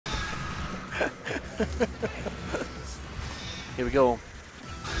Here we go.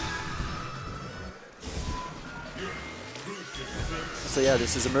 So yeah,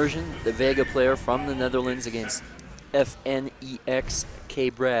 this is Immersion, the Vega player from the Netherlands against FNEX K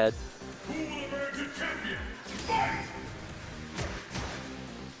Brad.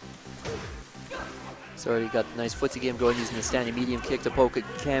 So already got a nice footsie game going using the standing medium kick to poke at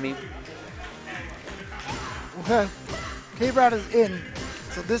Cammy. Okay, K Brad is in,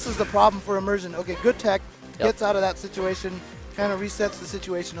 so this is the problem for Immersion. Okay, good tech, gets out of that situation, kind of resets the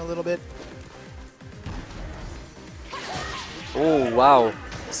situation a little bit. Oh wow,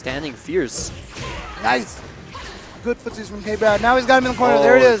 standing fierce. Nice. Good footsies from K Brad. Now he's got him in the corner.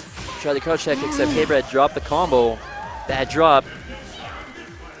 There it is. Try the crouch check, except K Brad dropped the combo. Bad drop.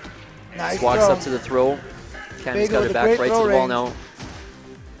 Nice. Just walks throw. up to the throw. Cammy's Vega got with her a back great right to throw the wall range. now.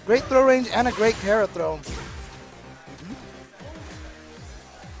 Great throw range and a great Kara throw.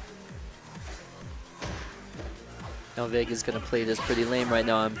 Now Vega's going to play this pretty lame right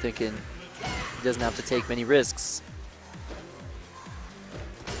now. I'm thinking he doesn't have to take many risks.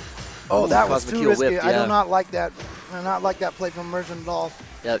 Oh, Ooh, that was Cosmic too Heel risky. whiff, I yeah. do not like that. I do not like that play from Immersion at all.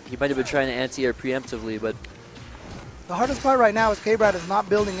 Yeah, he might have been trying to anti-air preemptively, but The hardest part right now is K Brad is not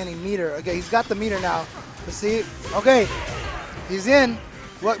building any meter. Okay, he's got the meter now. Let's see. Okay, he's in.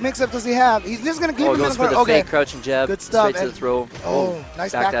 What mix-up does he have? He's just going to keep him in goes the corner. for the Okay, fake crouching jab. Good stuff. Straight to the throw. Oh,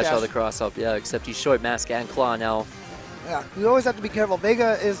 nice backdash backdash. out of the cross-up. Yeah, except he's short mask and claw now. Yeah, you always have to be careful.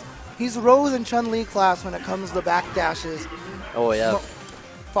 Vega is, he's Rose and Chun-Li class when it comes to backdashes. Oh, yeah.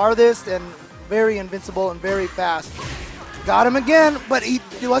 Farthest and very invincible and very fast. Got him again, but he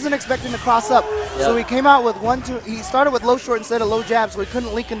wasn't expecting to cross up. Yep. So he came out with 1-2. He started with low short instead of low jab, so he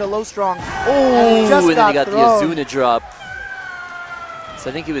couldn't link into low strong. Oh, and and then he got thrown. the Azuna drop. So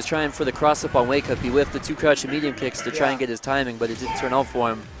I think he was trying for the cross-up on wake-up. He whiffed the two crouch and medium kicks to try and get his timing, but it didn't turn out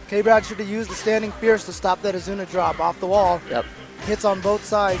for him. K Brad should have used the standing fierce to stop that Azuna drop off the wall. Yep. Hits on both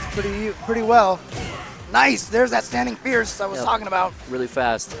sides pretty well. Nice, there's that standing fierce I was talking about. Really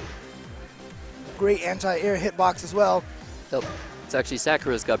fast. Great anti-air hitbox as well. Yep. It's actually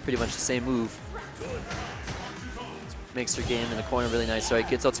Sakura's got pretty much the same move. Makes her game in the corner really nice. Alright,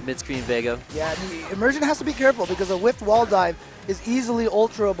 gets out to mid-screen Vega. Yeah, and Immersion has to be careful because a whiffed wall dive is easily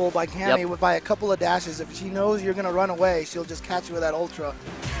ultrable by Cammy by a couple of dashes. If she knows you're going to run away, she'll just catch you with that ultra.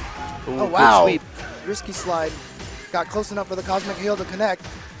 Ooh, oh, wow. Good sweep. Risky slide. Got close enough for the Cosmic Heel to connect.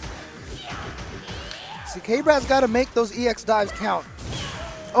 See, K-Brad's got to make those EX dives count.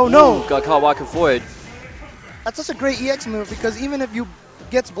 Oh, no. Got caught walking forward. That's such a great EX move because even if you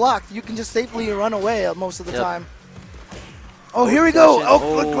gets blocked, you can just safely run away most of the time. Oh, here we go.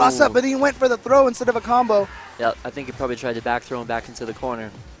 Oh, good cross up, but he went for the throw instead of a combo. Yeah, I think he probably tried to back throw him back into the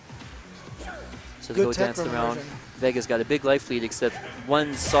corner. So they go dancing around. Vega's got a big life lead except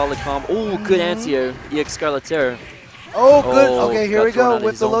one solid combo. Oh, good anti-air. EX Scarlet Terror. Oh, good. Okay, here we go with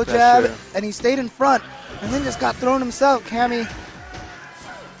with the low jab. And he stayed in front and then just got thrown himself. Cammy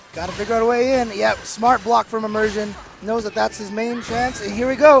got to figure out a way in. Yep, smart block from Immersion. Knows that that's his main chance. And here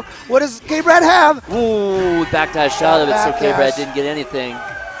we go. What does K-Brad have? Ooh, backdash out of it, so K-Brad didn't get anything.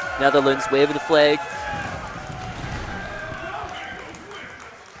 Netherlands waving the flag.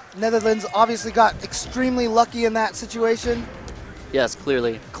 Netherlands obviously got extremely lucky in that situation. Yes,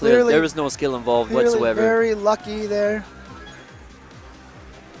 clearly. There was no skill involved whatsoever. Very lucky there.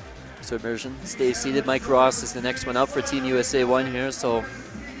 So Immersion stays seated. Mike Ross is the next one up for Team USA1 here, so.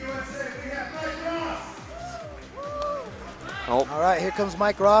 Oh. All right, here comes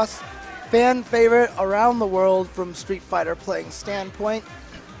Mike Ross. Fan favorite around the world from Street Fighter playing standpoint.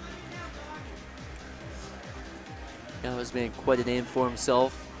 Yeah, he's made quite a name for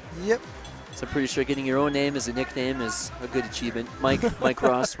himself. Yep. So I'm pretty sure getting your own name as a nickname is a good achievement. Mike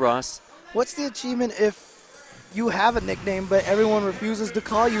Ross. What's the achievement if you have a nickname but everyone refuses to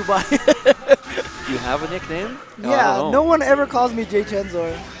call you by it? You have a nickname? Yeah, no one ever calls me Jay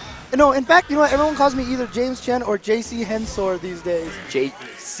Chenzor. No, in fact, you know what? Everyone calls me either James Chen or JC Hensor these days.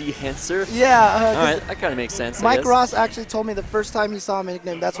 JC Hensor? Yeah. All right, that kind of makes sense. Mike Ross actually told me the first time he saw my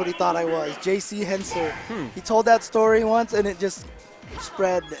nickname, that's what he thought I was, JC Hensor. He told that story once, and it just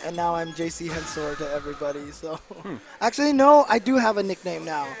spread, and now I'm JC Hensor to everybody. So, actually, no, I do have a nickname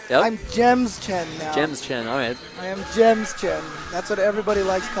now. Yep. I'm Gems Chen now. Gems Chen, all right. I am Gems Chen. That's what everybody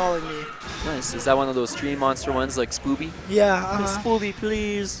likes calling me. Nice. Is that one of those Stream Monster ones like Spooby? Yeah. Spooby,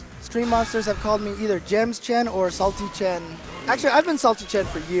 please. Stream Monsters have called me either Gems Chen or Salty Chen. Actually, I've been Salty Chen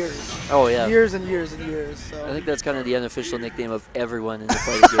for years. Oh, yeah. Years and years and years. So. I think that's kind of the unofficial nickname of everyone in the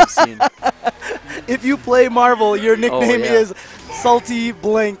fighting game scene. If you play Marvel, your nickname is Salty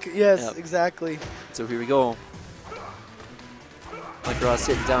Blank. Yes, exactly. So here we go. Mike Ross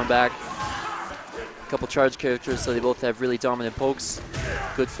sitting down back. couple charge characters, so they both have really dominant pokes.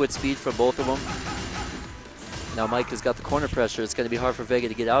 Good foot speed from both of them. Now Mike has got the corner pressure. It's going to be hard for Vega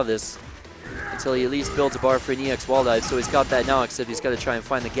to get out of this until he at least builds a bar for an EX wall dive. So he's got that now, except he's got to try and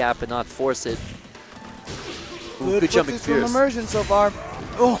find the gap and not force it. Ooh, good jumping fierce. From immersion so far.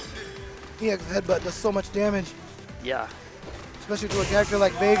 Oh, EX headbutt does so much damage. Yeah. Especially to a character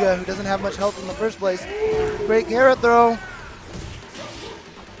like Vega, who doesn't have much health in the first place. Great carrot throw.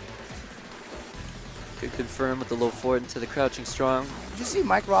 Good confirm with the low forward into the crouching strong. Did you see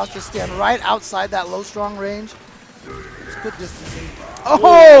Mike Ross just stand right outside that low strong range? It's good distancing.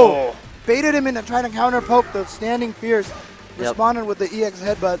 Oh! Baited him into trying to counter poke the standing fierce. Responded with the EX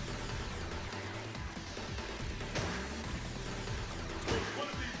headbutt.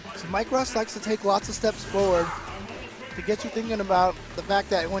 So Mike Ross likes to take lots of steps forward to get you thinking about the fact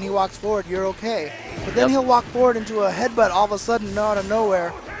that when he walks forward, you're okay. But then he'll walk forward into a headbutt all of a sudden out of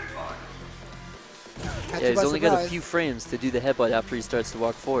nowhere. Yeah, he's only got a few frames to do the headbutt after he starts to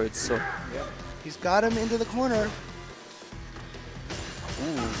walk forward, so. He's got him into the corner.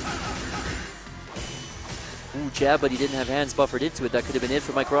 Ooh, jab, but he didn't have hands buffered into it. That could have been it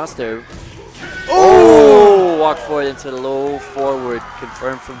for Mike Ross there. Oh! Walk forward into the low forward,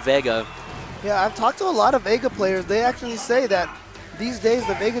 confirmed from Vega. Yeah, I've talked to a lot of Vega players. They actually say that these days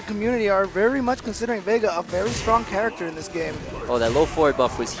the Vega community are very much considering Vega a very strong character in this game. Oh, that low forward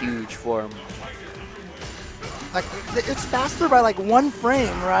buff was huge for him. Like, it's faster by like 1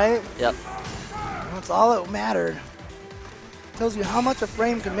 frame, right? Yep. That's all that mattered. Tells you how much a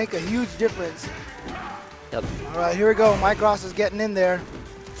frame can make a huge difference. Yep. All right, here we go. Mike Ross is getting in there.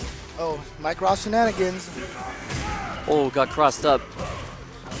 Oh, Mike Ross shenanigans. Oh, got crossed up.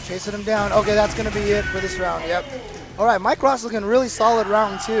 Chasing him down. Okay, that's going to be it for this round. Yep. All right, Mike Ross looking really solid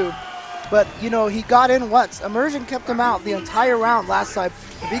round 2. But, you know, he got in once. Immersion kept him out the entire round last time.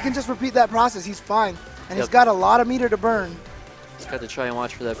 If he can just repeat that process, he's fine. And he's got a lot of meter to burn. He's got to try and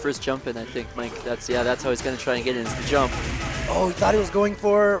watch for that first jump in, I think, Mike. That's how he's going to try and get in, is the jump. Oh, he thought he was going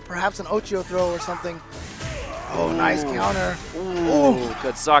for perhaps an Ochio throw or something. Oh, nice counter. Ooh,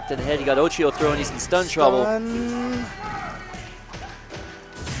 got socked in the head. He got Ochio throw and he's in stun trouble.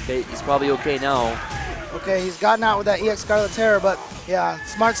 Okay, he's probably okay now. Okay, he's gotten out with that EX Scarlet Terror, but yeah,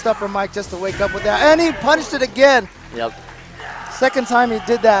 smart stuff from Mike just to wake up with that. And he punched it again. Yep. Second time he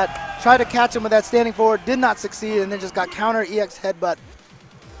did that. Tried to catch him with that standing forward, did not succeed, and then just got counter EX headbutt.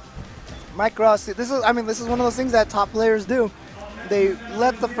 Mike Ross, this is one of those things that top players do. They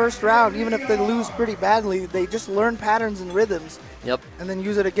let the first round, even if they lose pretty badly, they just learn patterns and rhythms. Yep. And then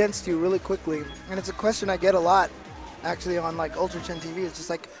use it against you really quickly. And it's a question I get a lot, actually, on like Ultra Chen TV. It's just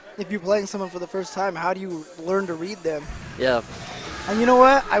like, if you're playing someone for the first time, how do you learn to read them? Yeah. And you know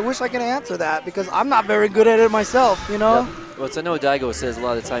what? I wish I could answer that because I'm not very good at it myself, you know? Yep. Well, it's I know Daigo says a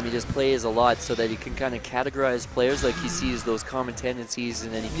lot of the time he just plays a lot so that he can kind of categorize players, like he sees those common tendencies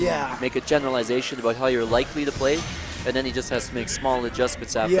and then he can make a generalization about how you're likely to play, and then he just has to make small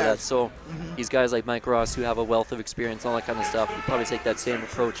adjustments after that. So these guys like Mike Ross who have a wealth of experience, all that kind of stuff, would probably take that same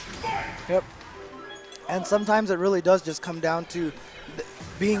approach. Yep. And sometimes it really does just come down to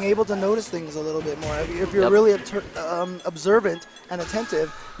being able to notice things a little bit more. If you're really observant and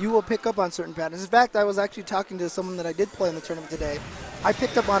attentive, you will pick up on certain patterns. In fact, I was actually talking to someone that I did play in the tournament today. I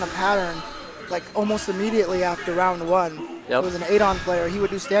picked up on a pattern like almost immediately after round 1. It was an 8-on player. He would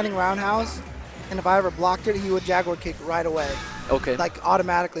do standing roundhouse, and if I ever blocked it, he would Jaguar kick right away. Okay. Like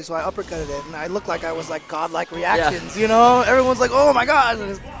automatically, so I uppercutted it, and I looked like I was like godlike reactions, you know? Everyone's like, oh my god! And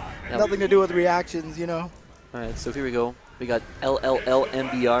it's nothing to do with reactions, you know? All right, so here we go. We got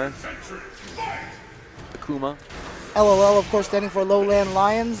LLLMBR, Akuma. LOL, of course, standing for Lowland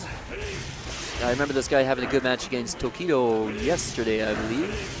Lions. I remember this guy having a good match against Tokido yesterday, I believe.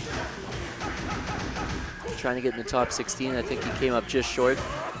 Trying to get in the top 16. I think he came up just short.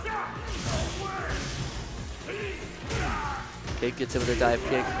 Okay, gets him with a dive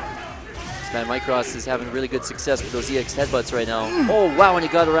kick. This man, Mike Ross, is having really good success with those EX headbutts right now. Oh, wow, and he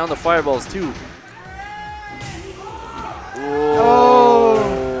got around the fireballs, too.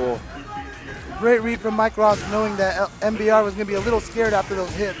 Oh! Great read from Mike Ross, knowing that MBR was going to be a little scared after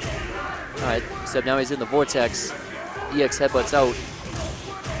those hits. All right, except now he's in the vortex. EX headbutts out.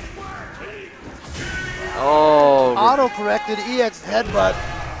 Oh! Auto-corrected EX headbutt.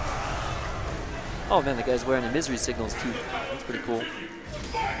 Oh man, the guy's wearing the misery signals too. That's pretty cool.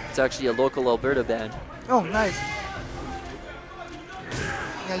 It's actually a local Alberta band. Oh, nice.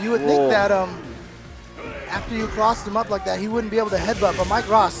 Yeah, you would think that after you crossed him up like that, he wouldn't be able to headbutt. But Mike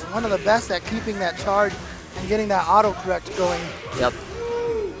Ross, one of the best at keeping that charge and getting that auto-correct going. Yep.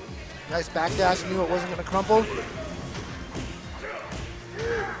 Nice backdash, knew it wasn't going to crumple.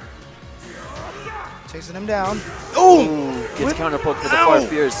 Chasing him down. Oh! Gets counterpoked with the far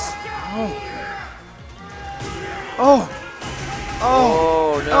fierce. Oh. Oh.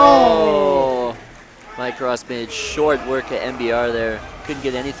 Oh, no. Oh. Mike Ross made short work at MBR there. Couldn't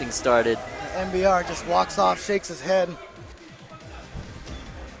get anything started. MBR just walks off, shakes his head.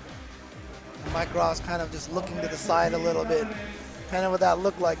 And Mike Ross kind of just looking to the side a little bit. Kind of what that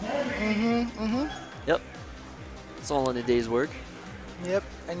looked like. Yep. It's all in a day's work. Yep.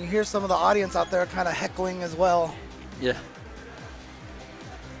 And you hear some of the audience out there kind of heckling as well. Yeah.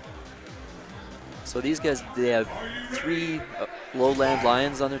 So these guys, they have 3 Lowland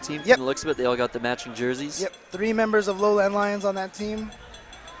Lions on their team. Yep. From the looks of it, they all got the matching jerseys. Yep. 3 members of Lowland Lions on that team.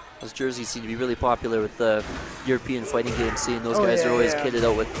 Those jerseys seem to be really popular with the European fighting game scene. Those guys are always kitted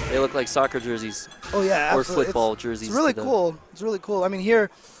out with, they look like soccer jerseys. Oh yeah, or absolutely. football jerseys. It's really cool. It's really cool. I mean,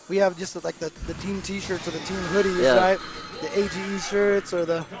 here we have just like the team T-shirts or the team hoodies, right? The AGE shirts or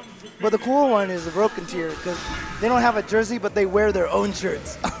the. But the cool one is the Broken Tier because they don't have a jersey, but they wear their own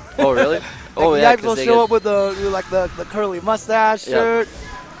shirts. Oh really? Like oh yeah. Yipes will show up with the curly mustache shirt.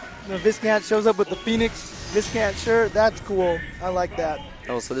 The Viscant shows up with the Phoenix Viscant shirt. That's cool. I like that.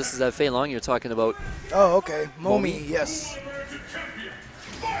 Oh, so this is that Fei Long you're talking about. Oh, okay. Momi, yes.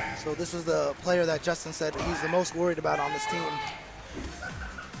 So this is the player that Justin said he's the most worried about on this team.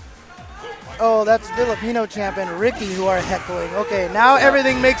 Oh, that's Filipino champion Ricky who are heckling. Okay, now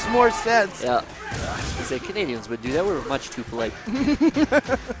everything makes more sense. Yeah. I say Canadians would do that. We're much too polite.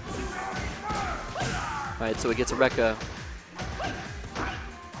 All right, so he gets a Rekka.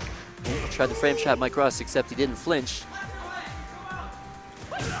 Tried the frame shot Mike Ross, except he didn't flinch.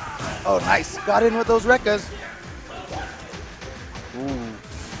 Oh, nice. Got in with those Rekkas.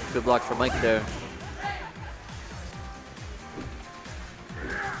 Ooh, good block for Mike there.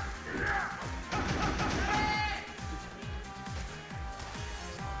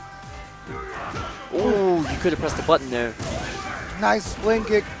 Ooh, you could have pressed the button there. Nice spling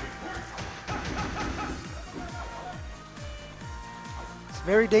kick. It's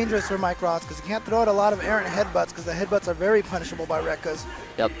very dangerous for Mike Ross because he can't throw out a lot of errant headbutts because the headbutts are very punishable by Rekkas.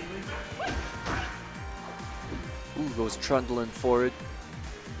 Yep. Ooh, goes trundling forward.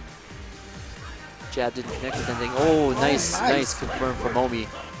 Jab didn't connect with anything. Oh, nice confirm from Momi.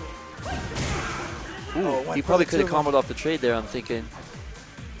 Ooh, he probably could have comboed off the trade there, I'm thinking.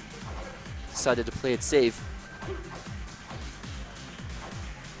 Decided to play it safe.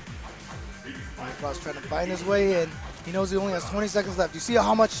 Mike Ross trying to find his way in. He knows he only has 20 seconds left. You see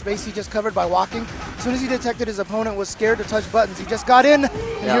how much space he just covered by walking? As soon as he detected his opponent was scared to touch buttons, he just got in,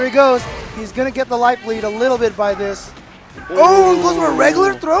 and here he goes. He's going to get the life lead a little bit by this. Oh, goes for a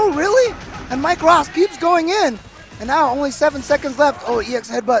regular throw? Really? And Mike Ross keeps going in. And now only 7 seconds left. Oh, EX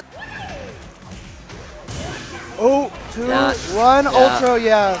headbutt. Oh, 2, 1,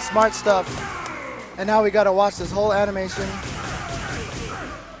 Ultra, smart stuff. And now we got to watch this whole animation.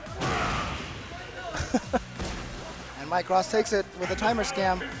 And Mike Ross takes it with a timer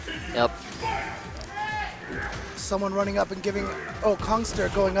scam. Yep. Someone running up and giving,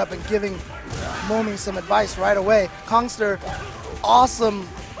 Kongster going up and giving Momi some advice right away. Kongster, awesome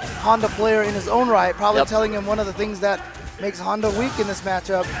Honda player in his own right, probably telling him one of the things that makes Honda weak in this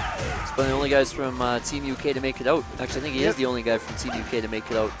matchup. He's one of the only guys from Team UK to make it out. Actually, I think he is the only guy from Team UK to make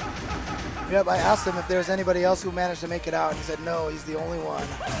it out. Yep, I asked him if there's anybody else who managed to make it out, and he said no, he's the only one.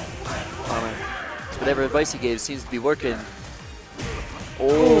 So whatever advice he gave seems to be working.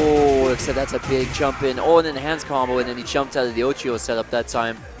 Oh, except that's a big jump in. Oh, and then the hands combo, and then he jumped out of the Ochio setup that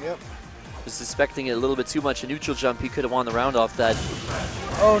time. Yep. Was suspecting it a little bit too much. A neutral jump, he could have won the round off that.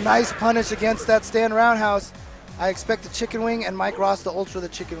 Oh, nice punish against that stand roundhouse. I expect the chicken wing, and Mike Ross to ultra the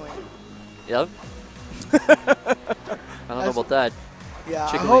chicken wing. Yep. I don't know about that. Yeah,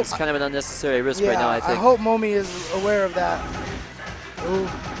 chicken wing's kind of an unnecessary risk right now, I think. I hope Momi is aware of that. Ooh.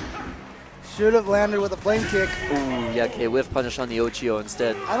 Should have landed with a flame kick. Ooh, yeah, okay, whiff punish on the Ochio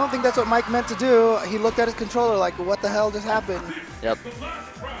instead. I don't think that's what Mike meant to do. He looked at his controller like, what the hell just happened? Yep.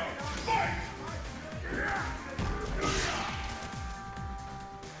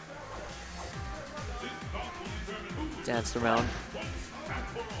 Danced around.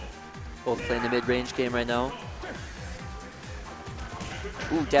 Both playing the mid-range game right now.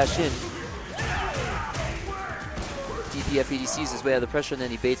 Ooh, dash in. DPF EDCs his way out of the pressure, and then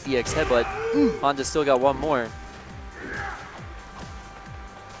he baits the EX headbutt. Honda still got one more.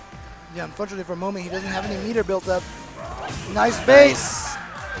 Yeah, unfortunately for Momi, he doesn't have any meter built up. Nice base.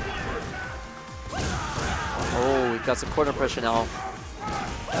 Oh, we've got some corner pressure now.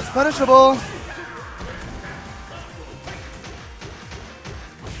 That's punishable.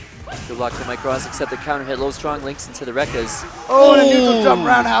 Good luck for Mike Ross, except the counter hit low strong links into the Rekkas. Oh, and a neutral jump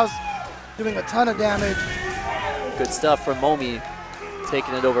roundhouse. doing a ton of damage. Good stuff from Momi,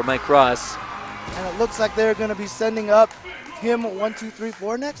 taking it over Mike Ross. And it looks like they're going to be sending up him 1, 2, 3,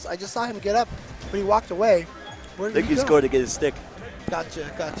 4 next. I just saw him get up, but he walked away. Where did I think he he's go? going to get his stick.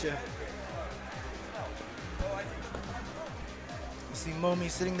 Gotcha, gotcha. You see Momi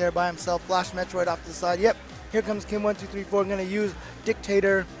sitting there by himself, Flash Metroid off to the side. Yep, here comes Kim 1, 2, 3, 4. I'm going to use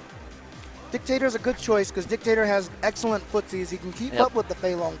Dictator. Dictator's a good choice because Dictator has excellent footsies. He can keep up with the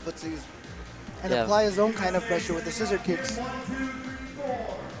Fei Long footsies and apply his own kind of pressure with the scissor kicks.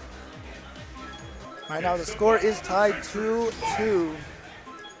 Right now the score is tied 2-2.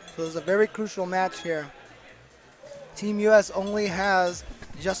 So it's a very crucial match here. Team US only has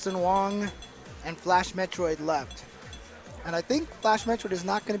Justin Wong and Flash Metroid left. And I think Flash Metroid is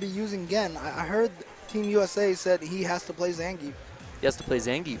not going to be using Gen. I heard Team USA said he has to play Zangief. He has to play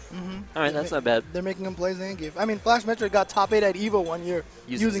Zangief. All right, that's not bad. They're making him play Zangief. I mean, Flash Metroid got top 8 at EVO one year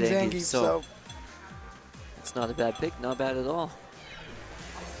using Zangief, so it's not a bad pick, not bad at all.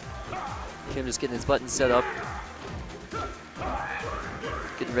 Kim just getting his buttons set up.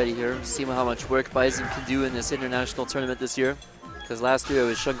 Getting ready here. See how much work Bison can do in this international tournament this year. Because last year it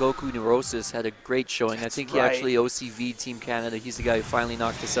was Shungoku Neurosis had a great showing. I think he actually OCV'd Team Canada. He's the guy who finally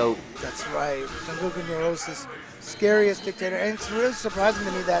knocked us out. That's right. Shungoku Neurosis, scariest Dictator. And it's really surprising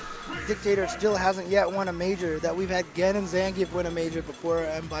to me that Dictator still hasn't yet won a major, that we've had Gen and Zangief win a major before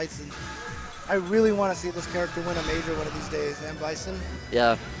M. Bison. I really want to see this character win a major one of these days, M. Bison.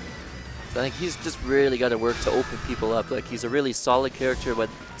 Yeah. So I think he's just really got to work to open people up. Like, he's a really solid character, but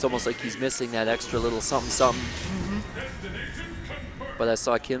it's almost like he's missing that extra little something. But I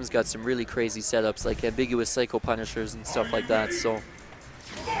saw Kim's got some really crazy setups, like ambiguous Psycho Punishers and stuff like that. So,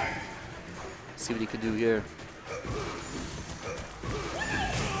 see what he can do here.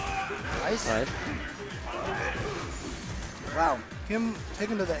 Nice. All right. Wow. Kim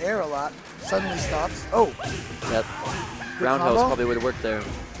taking to the air a lot. Suddenly stops. Oh. Yep. Roundhouse combo. probably would have worked there.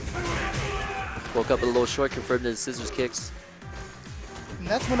 Woke up with a low short, confirmed his scissors kicks. And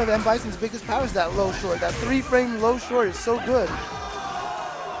that's one of M. Bison's biggest powers, that low short. That 3-frame low short is so good.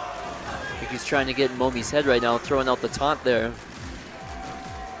 I think he's trying to get in Momi's head right now, throwing out the taunt there.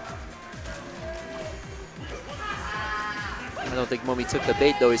 I don't think Momi took the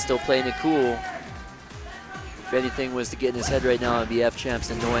bait though, he's still playing it cool. If anything was to get in his head right now, it'd be F-Champ's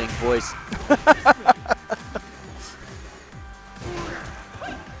annoying voice.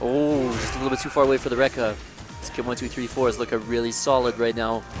 Oh, just a little bit too far away for the Rekka. This Kim 1, 2, 3, 4 is looking really solid right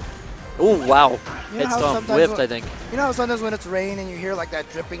now. Oh, wow. Head stomp whiffed, I think. You know how sometimes when it's rain and you hear like that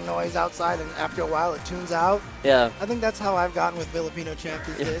dripping noise outside and after a while it tunes out? Yeah. I think that's how I've gotten with Filipino champ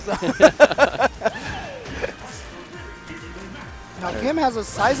these days. Now Kim has a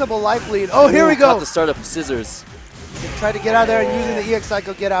sizable life lead. Oh, here we go. Got the start up of scissors. Tried to get out there and using the EX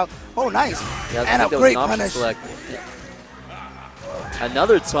Psycho get out. Oh, nice. Yeah, and a great punish. Select.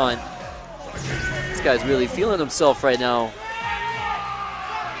 Another taunt. This guy's really feeling himself right now.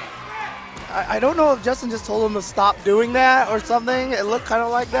 I don't know if Justin just told him to stop doing that or something. It looked kind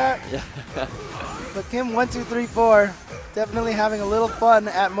of like that. Yeah. But Kim 1, 2, 3, 4 definitely having a little fun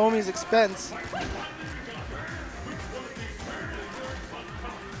at Momi's expense.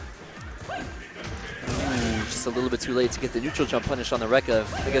 Just a little bit too late to get the neutral jump punish on the Rekka.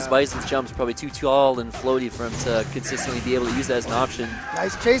 I guess Bison's jump's probably too tall and floaty for him to consistently be able to use that as an option.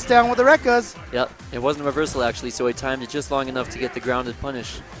 Nice chase down with the Rekkas. Yep, it wasn't a reversal actually, so he timed it just long enough to get the grounded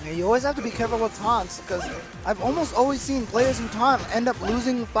punish. Yeah, you always have to be careful with taunts because I've almost always seen players who taunt end up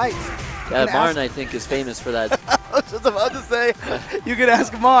losing fights. Yeah, Marn I think is famous for that. I was just about to say, you could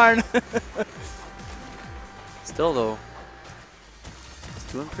ask Marn. Still though,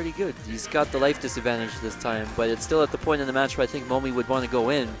 doing pretty good. He's got the life disadvantage this time, but it's still at the point in the match where I think Momi would want to go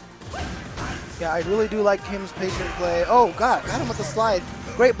in. Yeah, I really do like Kim's patient play. Oh, God, got him with the slide.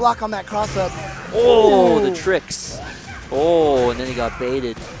 Great block on that cross-up. Oh, the tricks. Oh, and then he got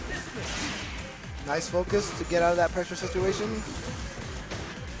baited. Nice focus to get out of that pressure situation.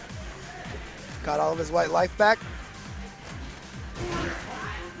 Got all of his white life back.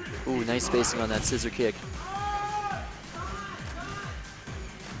 Ooh, nice spacing on that scissor kick.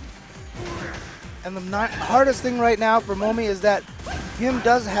 And the hardest thing right now for Momi is that Kim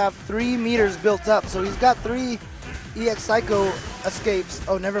does have 3 meters built up, so he's got 3 EX Psycho escapes.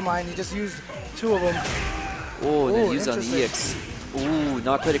 Oh, never mind, he just used 2 of them. Oh, and then used on the EX. Ooh,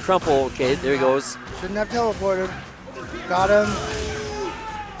 not quite a crumple. Okay, there he goes. Shouldn't have teleported. Got him.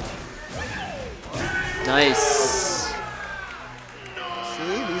 Nice.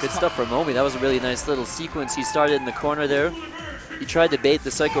 See, good stuff from Momi. That was a really nice little sequence. He started in the corner there. He tried to bait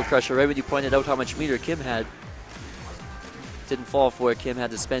the Psycho Crusher right when you pointed out how much meter Kim had. didn't fall for it. Kim had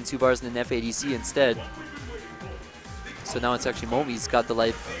to spend 2 bars in an FADC instead. So now it's actually Momi's got the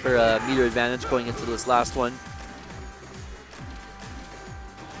life or meter advantage going into this last one.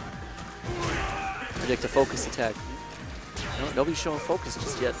 Predict a focus attack. No, nobody's showing focus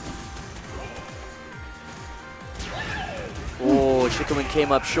just yet. Oh, Shikawin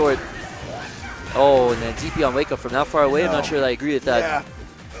came up short. Oh, and then DP on wake up from that far away. I'm not sure that I agree with that.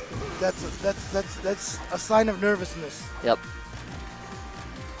 Yeah, that's a sign of nervousness. Yep.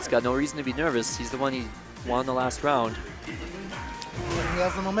 He's got no reason to be nervous. He's the one he won the last round. He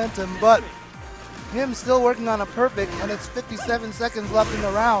has the momentum, but him still working on a perfect, and it's 57 seconds left in the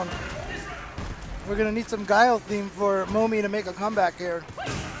round. We're gonna need some Guile theme for Momi to make a comeback here.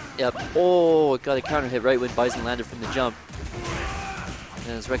 Yep. Oh, it got a counter hit right when Bison landed from the jump.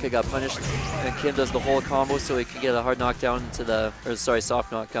 And as Rekka got punished, and Kim does the whole combo so he could get a hard knockdown into the, or sorry,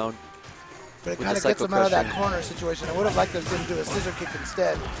 soft knockdown. But it kind of gets him out of that corner situation. I would have liked him to do a scissor kick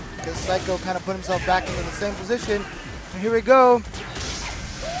instead, because Psycho kind of put himself back into the same position. And here we go.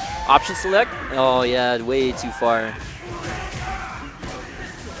 Option select? Oh yeah, way too far.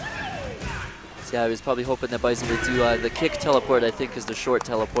 So yeah, I was probably hoping that Bison would do the kick teleport, I think, is the short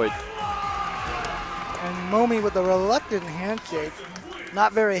teleport. And Momi with a reluctant handshake.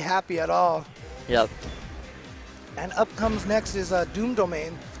 Not very happy at all. Yep. And up comes next is Doom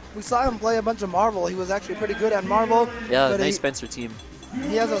Domain. We saw him play a bunch of Marvel. He was actually pretty good at Marvel. Yeah, nice Spencer team.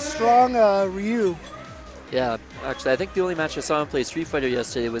 He has a strong Ryu. Yeah, actually, I think the only match I saw him play Street Fighter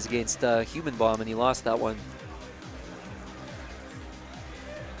yesterday was against Human Bomb, and he lost that one.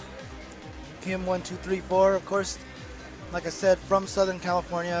 Kim 1, 2, 3, 4. Of course, like I said, from Southern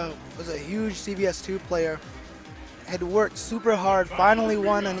California, was a huge CVS2 player. Had worked super hard, finally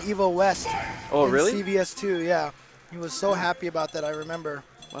won an EVO West. Oh, really? CVS2, yeah. He was so happy about that, I remember.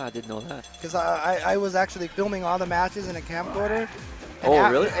 Wow, I didn't know that. Because I was actually filming all the matches in a camcorder. Oh,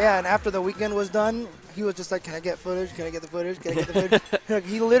 really? Yeah, and after the weekend was done, he was just like, can I get footage? Can I get the footage? Can I get the footage?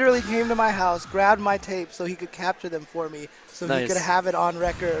 He literally came to my house, grabbed my tape so he could capture them for me, so he could have it on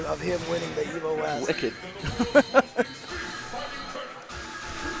record of him winning the EVO West. Wicked.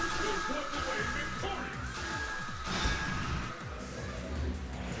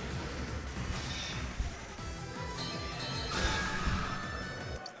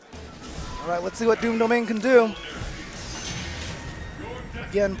 All right, let's see what Doom Domain can do.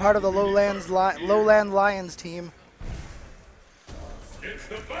 Again, part of the Lowland Lions team.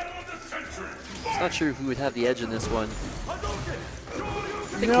 I'm not sure who would have the edge in this one.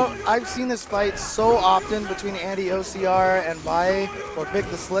 You know, I've seen this fight so often between Andy OCR and Bai, or Big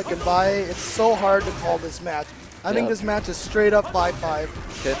the Slick and Bai. It's so hard to call this match. I think this match is straight up 5-5.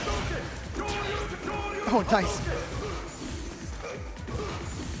 Okay. Oh, nice.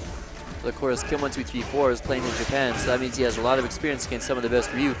 Of course, Kim 1234 is playing in Japan, so that means he has a lot of experience against some of the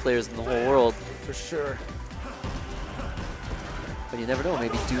best Ryu players in the whole world. For sure. But you never know,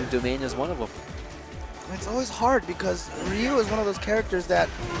 maybe Doom Domain is one of them. It's always hard because Ryu is one of those characters that,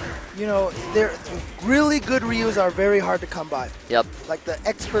 you know, they're really good Ryus are very hard to come by. Yep. Like the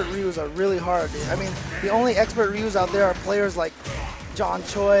expert Ryus are really hard. I mean, the only expert Ryus out there are players like John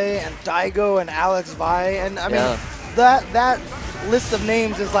Choi and Daigo and Alex Vai, and I mean that list of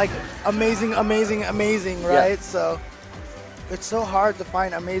names is like amazing, amazing, amazing, right? Yeah. So it's so hard to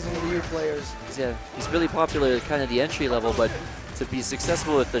find amazing Ryu players. Yeah, he's really popular at kind of the entry level, but to be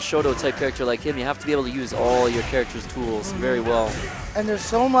successful with the Shoto type character like him, you have to be able to use all your character's tools very well. And there's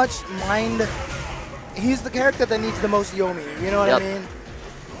so much mind. He's the character that needs the most Yomi, you know what I mean?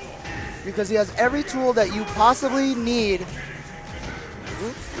 Because he has every tool that you possibly need.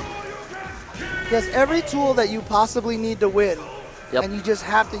 He has every tool that you possibly need to win. And you just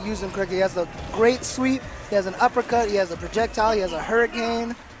have to use them correctly. He has a great sweep, he has an uppercut, he has a projectile, he has a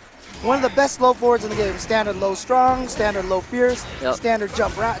hurricane. One of the best low forwards in the game. Standard low strong, standard low fierce, standard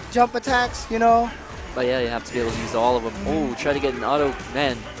jump attacks, you know. But yeah, you have to be able to use all of them. Oh, try to get an auto.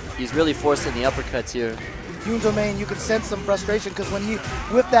 Man, he's really forcing the uppercuts here. Doom Domain, you could sense some frustration because when he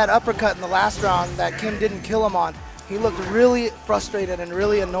whipped that uppercut in the last round that Kim didn't kill him on, he looked really frustrated and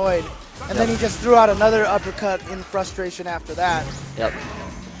really annoyed. And then he just threw out another uppercut in frustration after that. Yep.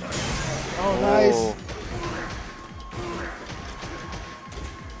 Oh, nice.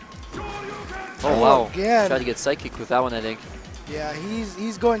 Oh, wow. Again. Tried to get psychic with that one, I think. Yeah,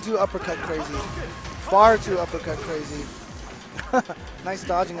 he's going too uppercut crazy. Far too uppercut crazy. Nice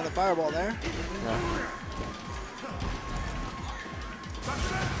dodging of the fireball there.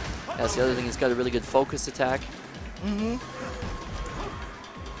 That's the other thing. He's got a really good focus attack.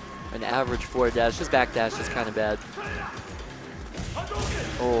 An average forward dash. His back dash is kind of bad.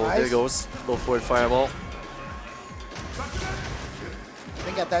 Oh, there goes. Low forward fireball.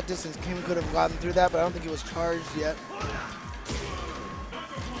 think at that distance, Kim could have gotten through that, but I don't think he was charged yet.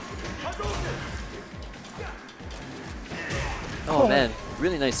 Oh man,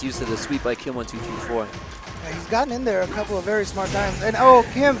 really nice use of the sweep by Kim 1234. Yeah, he's gotten in there a couple of very smart times. And oh,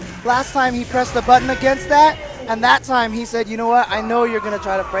 Kim, last time he pressed the button against that, and that time he said, you know what, I know you're going to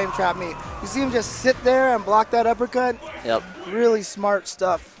try to frame trap me. You see him just sit there and block that uppercut? Yep. Really smart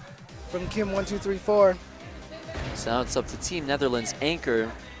stuff from Kim 1234. So now it's up to Team Netherlands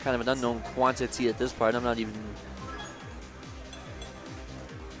Anchor, kind of an unknown quantity at this part. I'm not even...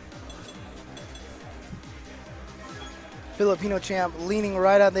 Filipino champ leaning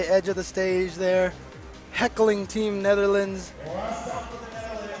right on the edge of the stage there, heckling Team Netherlands.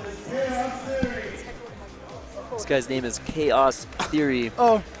 This guy's name is Chaos Theory.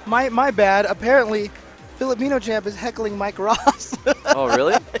 Oh, my bad. Apparently, Filipino champ is heckling Mike Ross. Oh,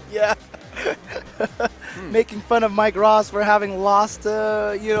 really? Yeah. Making fun of Mike Ross for having lost,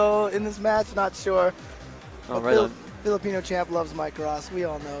 you know, in this match. Not sure. Oh, right on. Filipino champ loves Mike Ross. We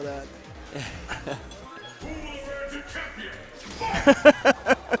all know that.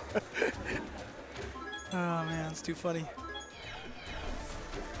 Oh man, it's too funny.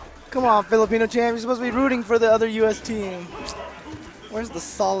 Come on, Filipino champ. You're supposed to be rooting for the other U.S. team. Where's the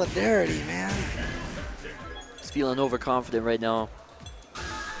solidarity, man? He's feeling overconfident right now.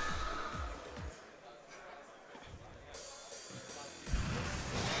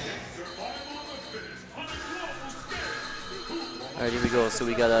 All right, here we go. So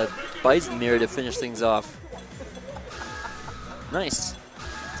we got a Bison mirror to finish things off. Nice.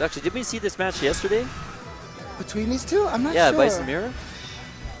 So actually, did we see this match yesterday? Between these two? I'm not sure. Yeah, Bison mirror.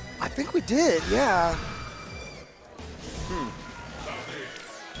 I think we did, yeah.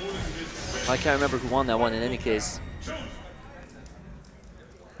 I can't remember who won that one in any case. Here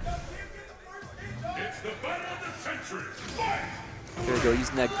we go,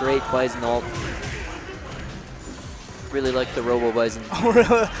 using that great Bison ult. Really like the Robo Bison. Oh, really?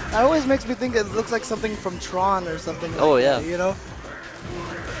 That always makes me think it looks like something from Tron or something. Oh, like yeah. that, you know?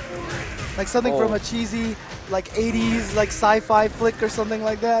 Like something from a cheesy, like 80s, like sci-fi flick or something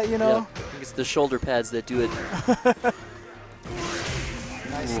like that, you know? Yep. I think it's the shoulder pads that do it.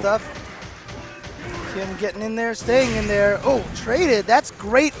 Nice stuff. Kim getting in there, staying in there. Oh, traded. That's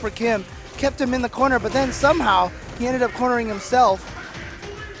great for Kim. Kept him in the corner, but then somehow he ended up cornering himself.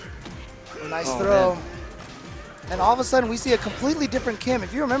 Nice throw. Man. And all of a sudden, we see a completely different Kim.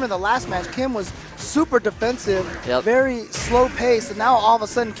 If you remember the last match, Kim was super defensive, very slow pace, and now all of a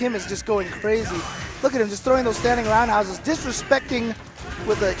sudden, Kim is just going crazy. Look at him, just throwing those standing roundhouses, disrespecting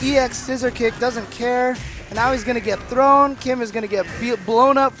with the EX scissor kick, doesn't care. And now he's going to get thrown. Kim is going to get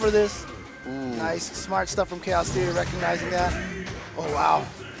blown up for this. Ooh. Nice, smart stuff from Chaos Theory, recognizing that. Oh, wow.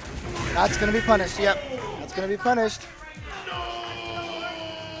 That's going to be punished, yep. That's going to be punished.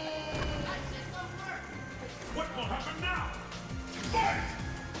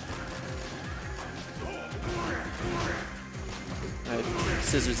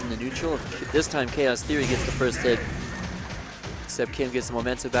 Scissors in the neutral. This time Chaos Theory gets the first hit. Except Kim gets the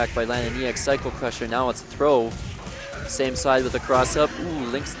momentum back by landing EX Cycle Crusher. Now it's a throw. Same side with the cross up. Ooh,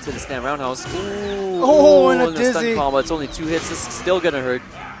 links to the stand roundhouse. Ooh, and a dizzy. Stun combo. It's only 2 hits. This is still gonna hurt.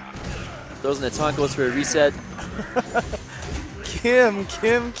 Throws in the taunt, goes for a reset. Kim.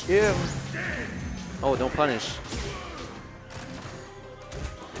 Oh, don't punish.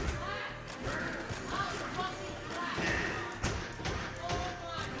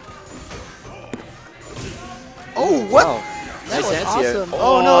 Oh, what? Wow. That Nice was anti-air. awesome.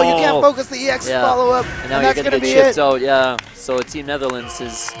 Oh, no, you can't focus the EX follow-up. And now that's you're going to be get chipped it. out, yeah. So Team Netherlands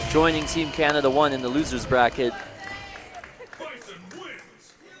is joining Team Canada 1 in the losers bracket.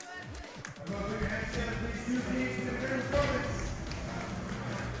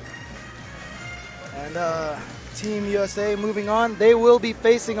 And Team USA moving on. They will be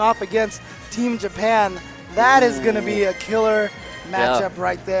facing off against Team Japan. That is going to be a killer matchup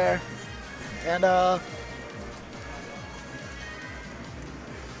right there. And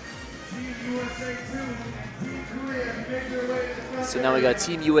so now we got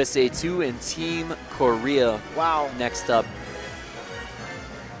Team USA 2 and Team Korea. Wow. Next up.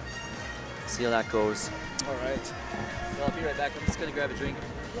 See how that goes. All right. Well, I'll be right back. I'm just gonna grab a drink.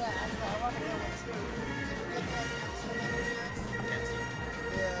 Yeah, I want to hear what's good.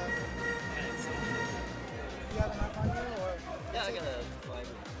 You got enough on you, or? Yeah, I got a 5.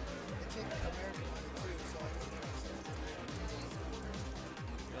 You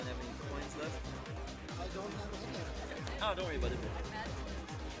don't have any coins left? I don't have any. Oh, don't worry about it.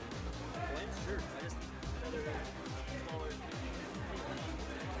 Coins? Sure. I just another smaller.